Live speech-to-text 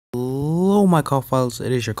Hello, my call files.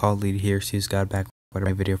 It is your call lead here. Sue's got back with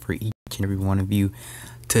my video for each and every one of you.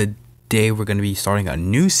 Today, we're going to be starting a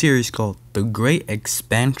new series called The Great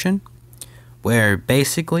Expansion, where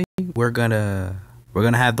basically we're gonna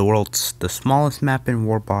have the smallest map in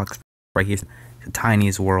Worldbox right here, the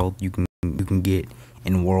tiniest world you can get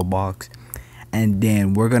in Worldbox, and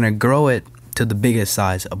then we're gonna grow it to the biggest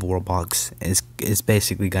size of Worldbox. It's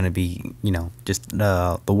basically gonna be, just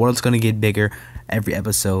the world's gonna get bigger every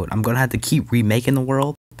episode. I'm gonna have to keep remaking the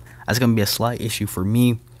world. That's gonna be a slight issue for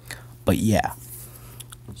me, but yeah.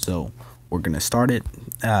 So we're gonna start it.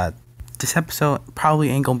 This episode probably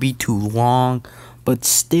ain't gonna be too long, but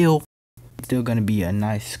still gonna be a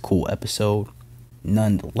nice, cool episode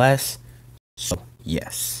nonetheless. So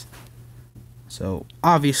yes. So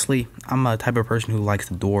obviously, I'm a type of person who likes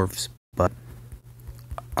the dwarves, but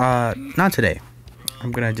not today.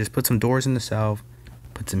 I'm gonna just put some doors in the south,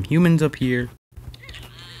 put some humans up here,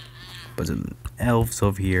 put some elves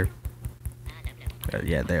over here.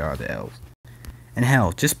 Yeah, they are the elves. And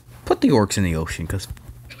hell, just put the orcs in the ocean, because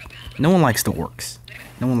no one likes the orcs.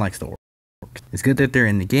 No one likes the orcs. It's good that they're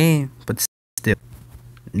in the game, but still,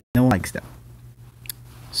 no one likes them.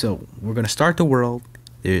 So we're gonna start the world.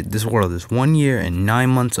 This world is 1 year and 9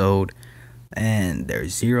 months old, and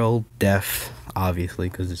there's 0 death, obviously,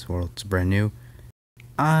 because this world's brand new.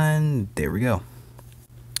 And there we go.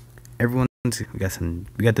 We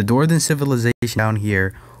got the Dwarven civilization down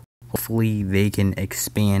here. Hopefully they can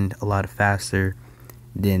expand a lot faster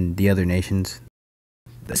than the other nations.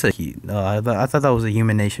 I thought that was a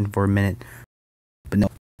human nation for a minute, but no.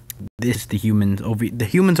 This is the humans over. The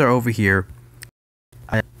humans are over here.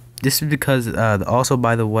 This is because also,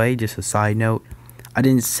 by the way, just a side note, I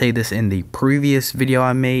didn't say this in the previous video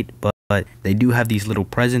I made, but they do have these little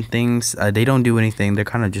present things. They don't do anything. They're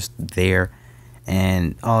kind of just there,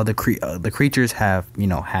 and the creatures have,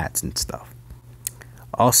 hats and stuff.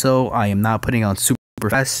 Also, I am not putting on super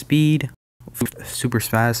fast speed, super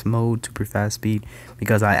fast mode, super fast speed,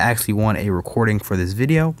 because I actually want a recording for this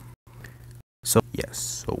video. So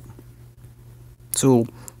yes, so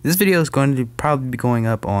this video is going to probably be going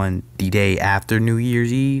up on the day after New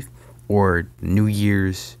Year's Eve, or New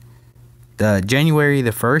Year's, January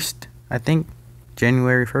the 1st, I think,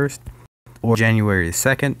 January 1st, or January the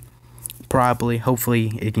 2nd, probably.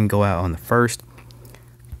 Hopefully it can go out on the 1st,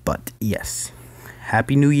 but yes,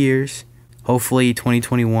 Happy New Year's. Hopefully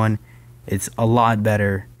 2021, it's a lot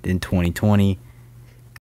better than 2020.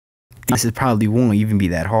 This is probably won't even be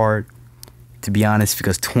that hard, to be honest,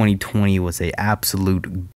 because 2020 was a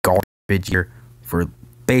absolute garbage year for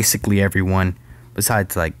basically everyone,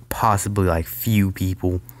 besides possibly few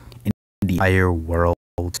people in the entire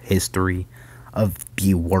world's history of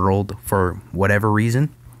the world for whatever reason.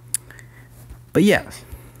 But yeah,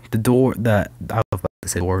 the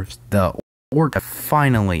orc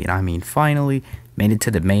finally, and I mean finally, made it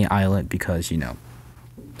to the main island because,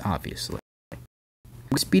 obviously.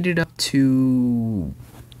 We speeded up to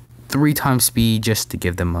 3 times speed just to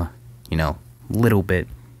give them a, little bit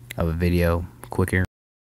of a video quicker.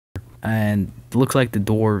 And it looks like the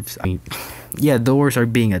dwarves, the dwarves are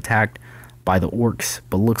being attacked by the orcs,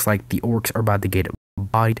 but looks like the orcs are about to get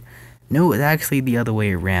bodied. No, it's actually the other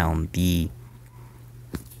way around. This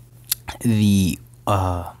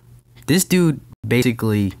dude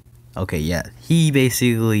basically, he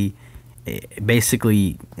basically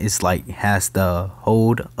is has the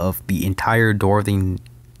hold of the entire dwarven,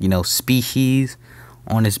 species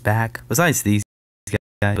on his back. Besides these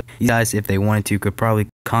guys, if they wanted to, could probably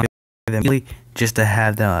conquer them just to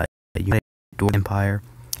have the United Dwarven Empire.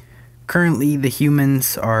 Currently, the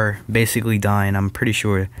humans are basically dying. I'm pretty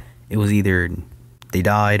sure it was either they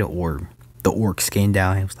died or the orcs came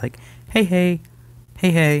down and was like, hey,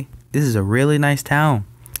 this is a really nice town.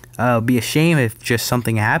 It'd be a shame if just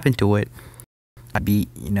something happened to it. I'd be,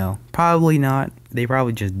 probably not. They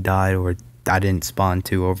probably just died, or I didn't spawn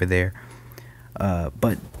to over there.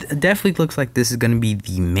 But it definitely looks like this is going to be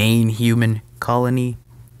the main human colony,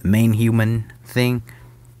 the main human thing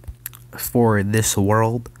for this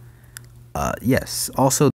world. Yes,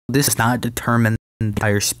 also, this does not determine the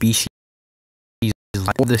entire species.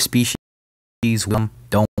 The species,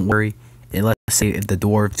 don't worry. Let's say if the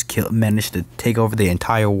dwarves managed to take over the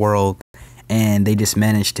entire world, and they just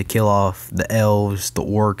managed to kill off the elves, the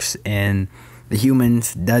orcs, and the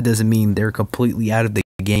humans, that doesn't mean they're completely out of the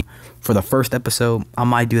game for the first episode. I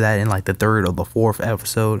might do that in the 3rd or the 4th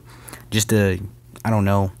episode, just to, I don't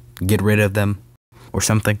know, get rid of them or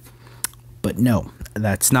something. But no,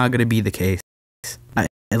 that's not going to be the case, at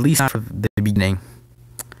least not for the beginning.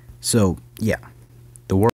 So yeah,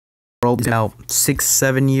 the world is about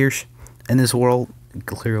 6-7 years in this world,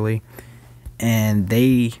 clearly. And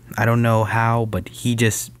I don't know how, but he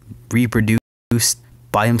just reproduced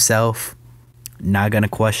by himself. Not gonna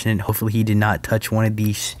question it. Hopefully he did not touch one of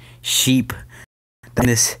these sheep in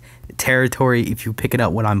this territory, if you pick it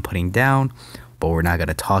up what I'm putting down, but we're not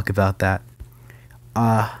gonna talk about that.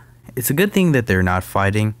 It's a good thing that they're not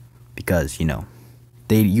fighting, because you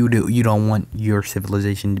don't want your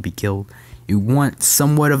civilization to be killed. You want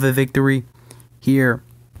somewhat of a victory here.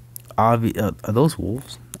 Are those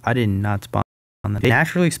wolves? I did not spawn on them. They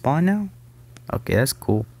naturally spawn now? Okay, that's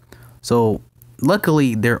cool. So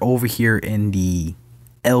luckily they're over here in the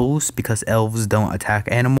elves, because elves don't attack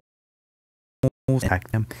animals, attack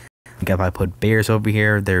them. Like if I put bears over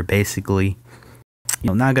here, they're basically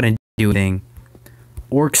not gonna do anything.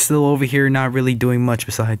 Orcs still over here, not really doing much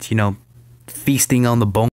besides feasting on the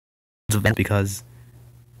bones of them, because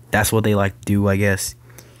that's what they like to do, I guess.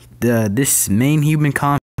 This main human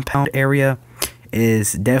compound area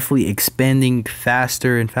is definitely expanding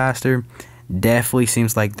faster and faster. Definitely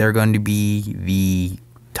seems like they're going to be the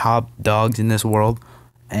top dogs in this world,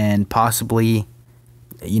 and possibly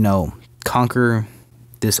conquer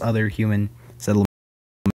this other human settlement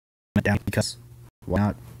down, because why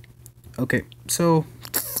not? Okay, so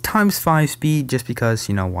times 5 speed, just because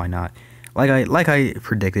why not? Like I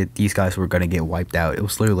predicted, these guys were gonna get wiped out. It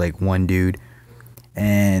was literally like one dude,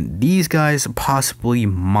 and these guys possibly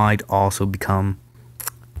might also become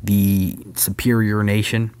the superior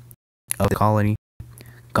nation of the colony,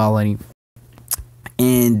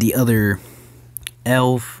 and the other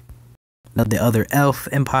elf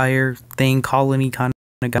empire thing, colony kind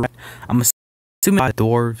of guy. I'm assuming by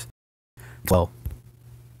dwarves. Well,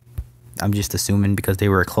 I'm just assuming, because they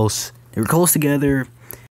were close together,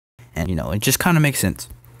 and it just kind of makes sense.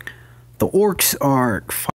 The orcs are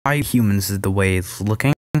 5 humans is the way it's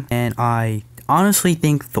looking, and I honestly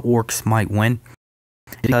think the orcs might win,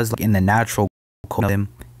 because in the natural them,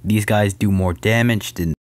 these guys do more damage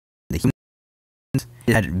than the humans.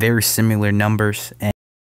 It had very similar numbers,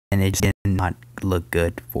 and it did not look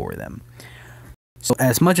good for them. So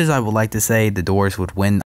as much as I would like to say the dwarves would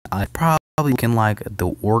win, I probably can like the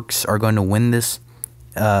orcs are going to win this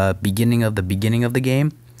beginning of the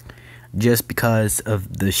game, just because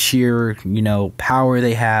of the sheer power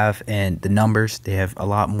they have, and the numbers. They have a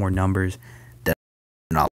lot more numbers than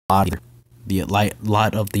a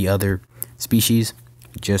lot of the other species,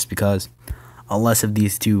 just because, unless if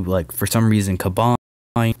these two for some reason combine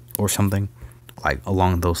or something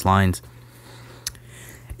along those lines.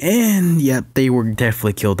 And yep, they were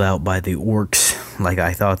definitely killed out by the orcs, like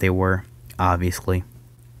I thought they were, obviously.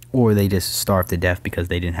 Or they just starved to death because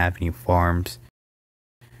they didn't have any farms.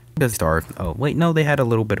 Because starved. Oh wait, no, they had a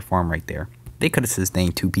little bit of farm right there. They could have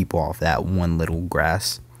sustained 2 people off that one little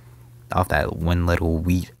grass, off that one little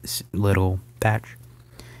wheat little patch.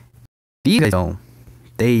 These guys don't.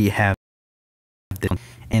 They have,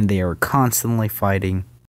 and they are constantly fighting.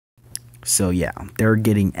 So yeah, they're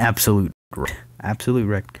getting absolute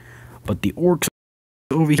wrecked. But the orcs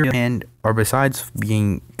over here and are, besides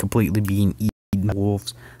completely being eaten by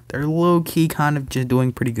wolves, they're low key kind of just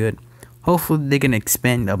doing pretty good. Hopefully they can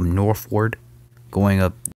expand up northward, going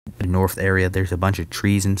up the north area. There's a bunch of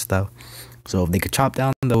trees and stuff, so if they could chop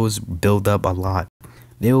down those, build up a lot,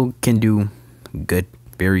 they can do good,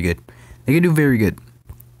 very good. They can do very good.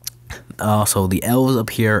 Also, the elves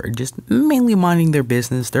up here are just mainly minding their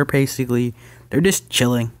business. They're just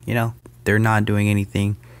chilling, They're not doing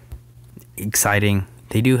anything exciting.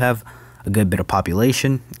 They do have a good bit of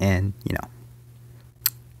population, and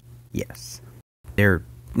yes, they're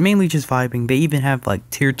mainly just vibing. They even have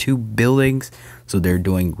tier 2 buildings, so they're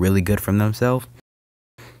doing really good for themselves.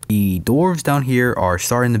 The dwarves down here are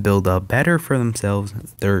starting to build up better for themselves.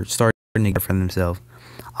 They're starting to get for themselves.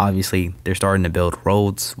 Obviously, they're starting to build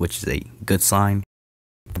roads, which is a good sign,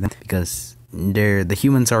 because the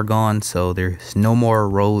humans are gone, so there's no more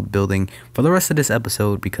road building for the rest of this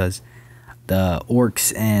episode, because the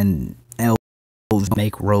orcs and elves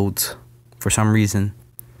make roads for some reason.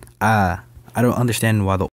 I don't understand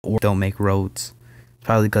why the orcs don't make roads. It's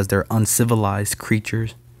probably because they're uncivilized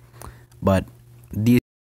creatures. But these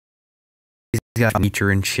guys are nature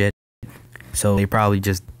and shit, so they probably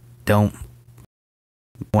just don't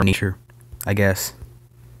want nature, I guess.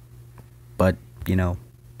 But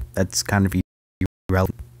that's kind of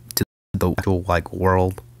irrelevant to the actual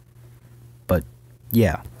world. But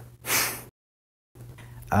yeah.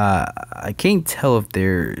 I can't tell if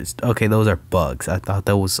there's... Okay, those are bugs. I thought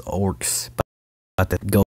that was orcs. But I have to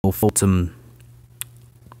go fold some...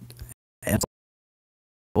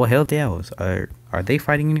 What hell the elves? Are they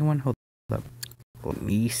fighting anyone? Hold up. Let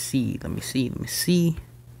me see.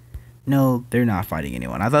 No, they're not fighting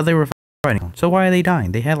anyone. I thought they were fighting. So why are they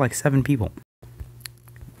dying? They had like 7 people.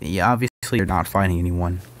 Yeah, obviously they're not fighting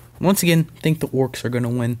anyone. Once again, think the orcs are gonna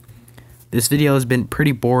win. This video has been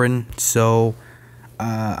pretty boring, so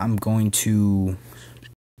I'm going to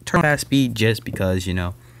turn fast speed just because, you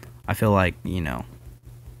know, I feel like, you know,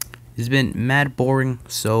 it's been mad boring,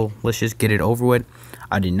 so let's just get it over with.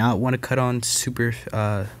 I did not want to cut on super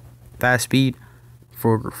fast speed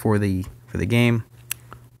for the game,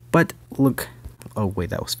 but look, oh wait,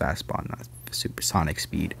 that was fast spawn, not supersonic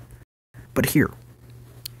speed. But here,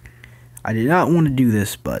 I did not want to do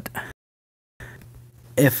this, but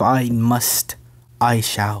if I must, I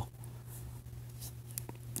shall.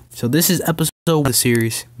 So this is episode 1 of the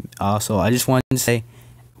series. So I just wanted to say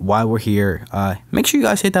why we're here. Make sure you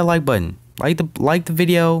guys hit that like button, like the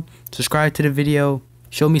video, subscribe to the video,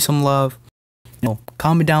 show me some love. You know,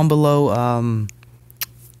 comment down below.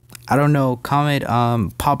 I don't know, comment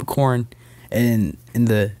popcorn in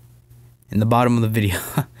the bottom of the video.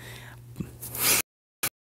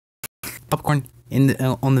 Popcorn in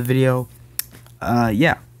the on the video.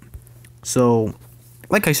 Yeah. So,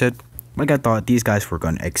 like I said, like I thought, these guys were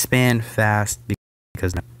gonna expand fast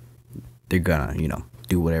because they're gonna, you know,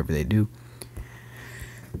 do whatever they do.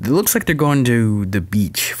 It looks like they're going to the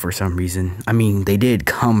beach for some reason. I mean, they did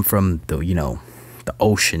come from the, you know, the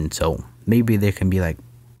ocean, so maybe they can be like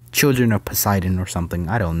children of Poseidon or something.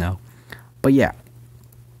 I don't know. But yeah,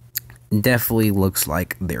 definitely looks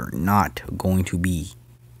like they're not going to be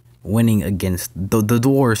winning against the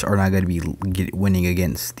dwarves. Are not going to be winning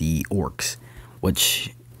against the orcs,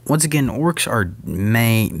 which once again, orcs are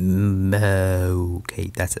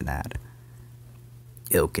okay, that's an ad.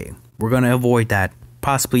 Okay, we're gonna avoid that,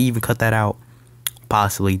 possibly even cut that out,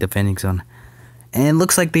 possibly, depending on. And it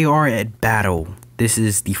looks like they are at battle. This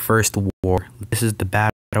is the first war. This is the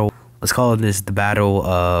battle. Let's call this the battle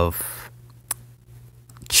of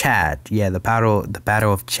Chad. Yeah, the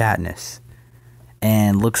battle of Chadness.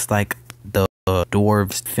 And looks like the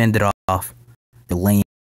dwarves fended off the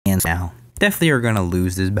lands now. Definitely are gonna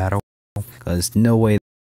lose this battle, because no way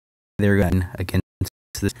they're gonna against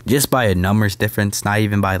this just by a numbers difference, not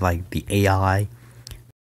even by like the AI.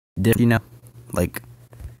 You know, like,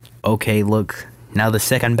 okay, look, now the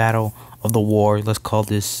second battle of the war. Let's call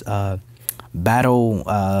this battle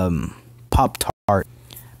Pop-Tart,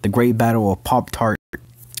 the great battle of Pop-Tart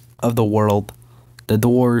of the world. The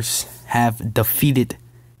dwarves have defeated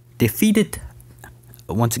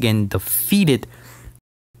once again defeated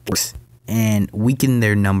and weakened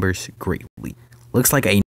their numbers greatly. Looks like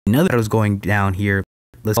another battle is going down here.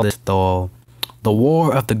 Let's call this the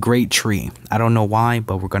War of the Great Tree. I don't know why,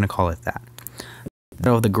 but we're gonna call it that. The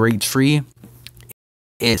Battle of the Great Tree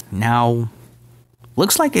is now,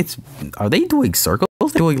 looks like it's, are they doing circles? They're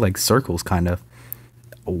doing like circles, kind of.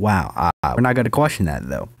 Wow. We're not gonna question that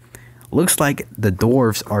though. Looks like the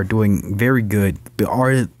dwarves are doing very good,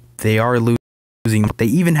 but they are losing. They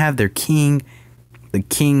even have their king, the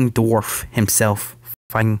king dwarf himself,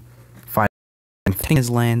 fighting his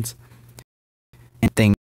lands and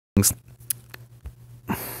things.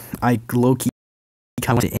 I low-key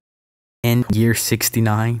kind of want to end year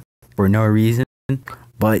 69 for no reason,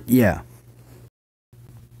 but yeah.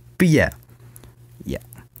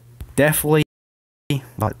 Definitely.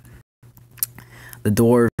 But the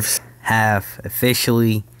dwarves have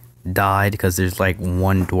officially died because there's like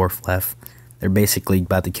one dwarf left. They're basically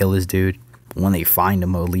about to kill this dude when they find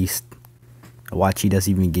him, at least. Watch, he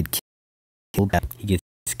doesn't even get killed. He gets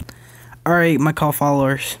killed. Alright, my call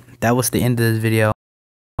followers, that was the end of this video.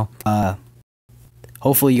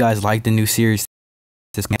 Hopefully you guys like the new series,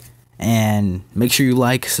 and make sure you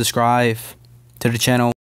like, subscribe to the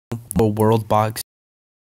channel. More World Box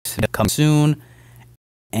come soon,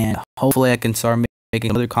 and hopefully I can start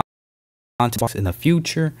making other content in the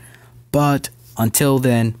future. But until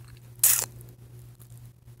then,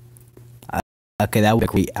 okay, that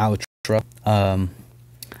would be outro.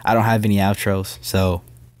 I don't have any outros, so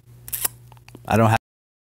I don't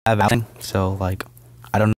have anything, so like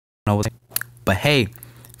I don't know what to say. But hey,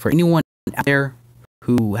 for anyone out there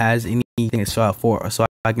who has anything so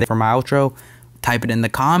I can for my outro, type it in the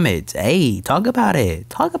comments. Hey, talk about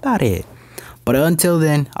it. But until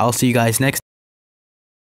then, I'll see you guys next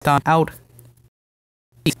time. Out.